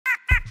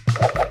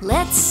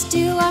Let's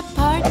do our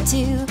part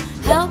to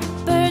help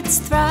birds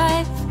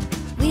thrive.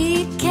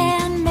 We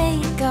can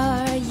make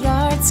our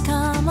yards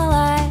come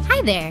alive.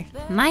 Hi there,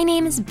 my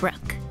name is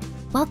Brooke.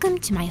 Welcome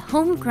to my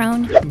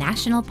homegrown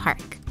national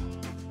park.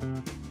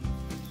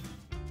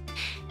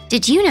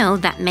 Did you know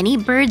that many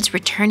birds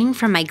returning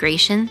from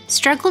migration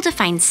struggle to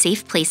find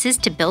safe places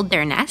to build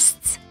their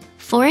nests?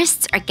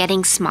 Forests are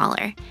getting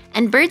smaller,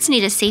 and birds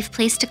need a safe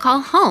place to call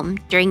home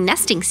during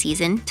nesting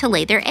season to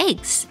lay their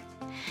eggs.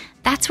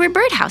 That's where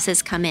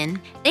birdhouses come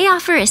in. They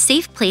offer a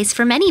safe place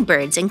for many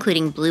birds,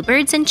 including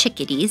bluebirds and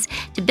chickadees,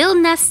 to build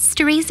nests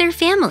to raise their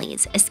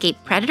families, escape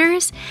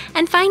predators,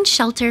 and find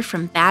shelter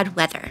from bad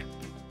weather.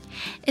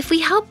 If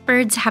we help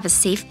birds have a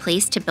safe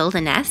place to build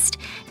a nest,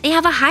 they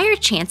have a higher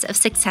chance of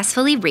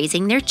successfully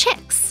raising their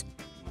chicks.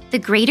 The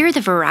greater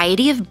the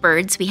variety of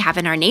birds we have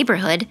in our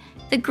neighborhood,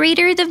 the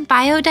greater the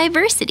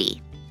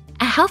biodiversity.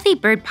 A healthy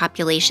bird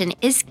population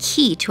is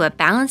key to a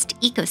balanced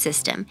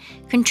ecosystem,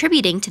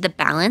 contributing to the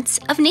balance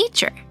of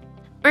nature.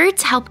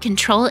 Birds help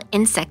control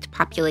insect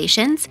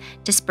populations,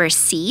 disperse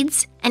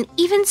seeds, and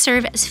even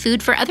serve as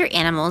food for other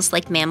animals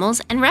like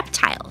mammals and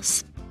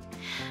reptiles.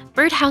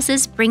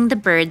 Birdhouses bring the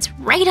birds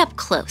right up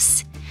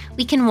close.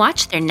 We can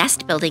watch their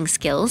nest-building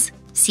skills,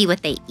 see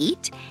what they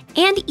eat,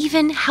 and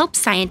even help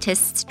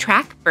scientists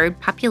track bird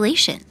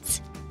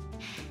populations.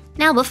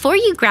 Now, before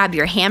you grab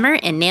your hammer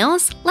and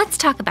nails, let's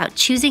talk about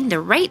choosing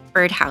the right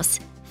birdhouse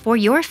for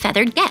your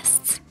feathered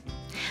guests.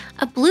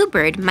 A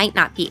bluebird might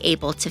not be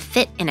able to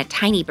fit in a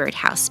tiny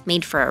birdhouse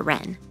made for a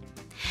wren.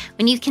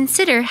 When you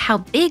consider how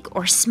big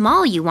or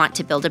small you want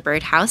to build a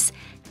birdhouse,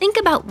 think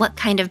about what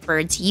kind of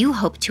birds you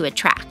hope to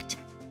attract.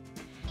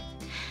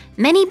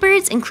 Many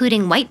birds,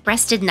 including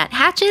white-breasted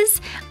nuthatches,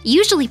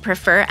 usually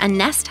prefer a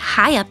nest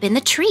high up in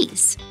the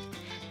trees.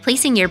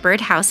 Placing your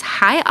birdhouse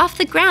high off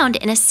the ground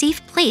in a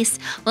safe place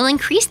will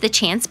increase the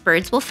chance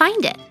birds will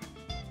find it.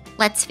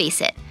 Let's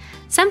face it,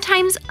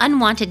 sometimes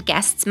unwanted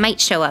guests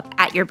might show up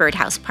at your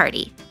birdhouse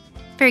party.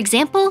 For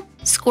example,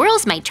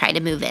 squirrels might try to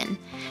move in.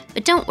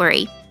 But don't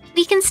worry,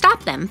 we can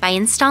stop them by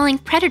installing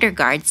predator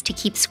guards to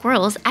keep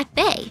squirrels at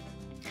bay.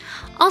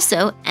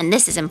 Also, and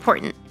this is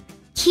important,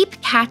 keep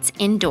cats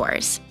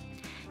indoors.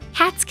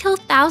 Cats kill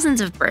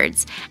thousands of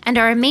birds and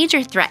are a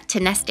major threat to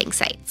nesting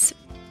sites.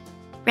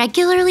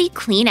 Regularly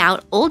clean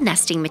out old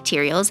nesting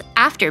materials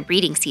after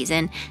breeding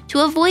season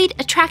to avoid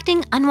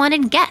attracting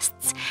unwanted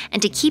guests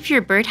and to keep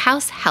your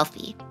birdhouse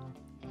healthy.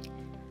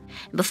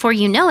 Before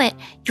you know it,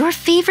 your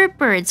favorite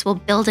birds will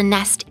build a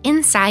nest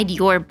inside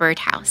your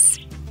birdhouse.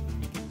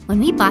 When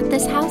we bought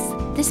this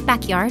house, this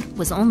backyard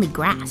was only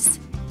grass.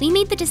 We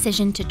made the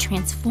decision to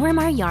transform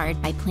our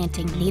yard by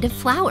planting native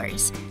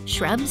flowers,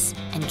 shrubs,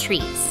 and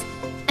trees.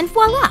 And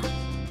voila!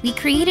 We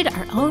created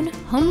our own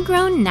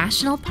homegrown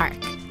national park.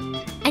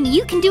 And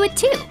you can do it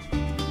too.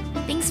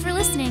 Thanks for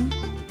listening.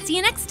 See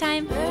you next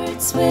time.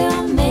 Birds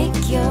will make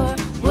your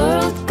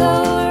world go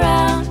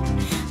round,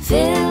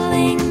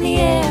 filling the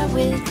air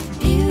with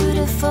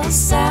beautiful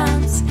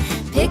sounds,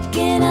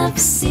 picking up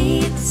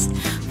seeds,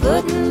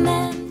 putting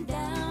them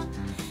down.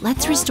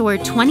 Let's restore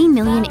 20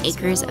 million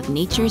acres of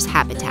nature's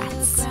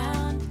habitats.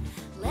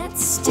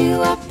 Let's do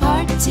our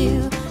part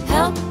to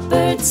help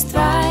birds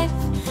thrive.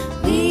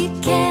 We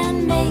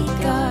can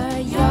make our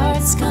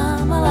yards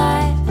come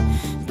alive.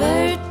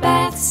 Bird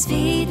baths,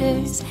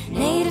 feeders,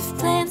 native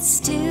plants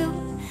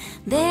too.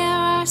 There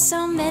are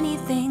so many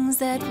things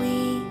that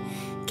we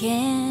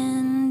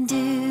can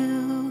do.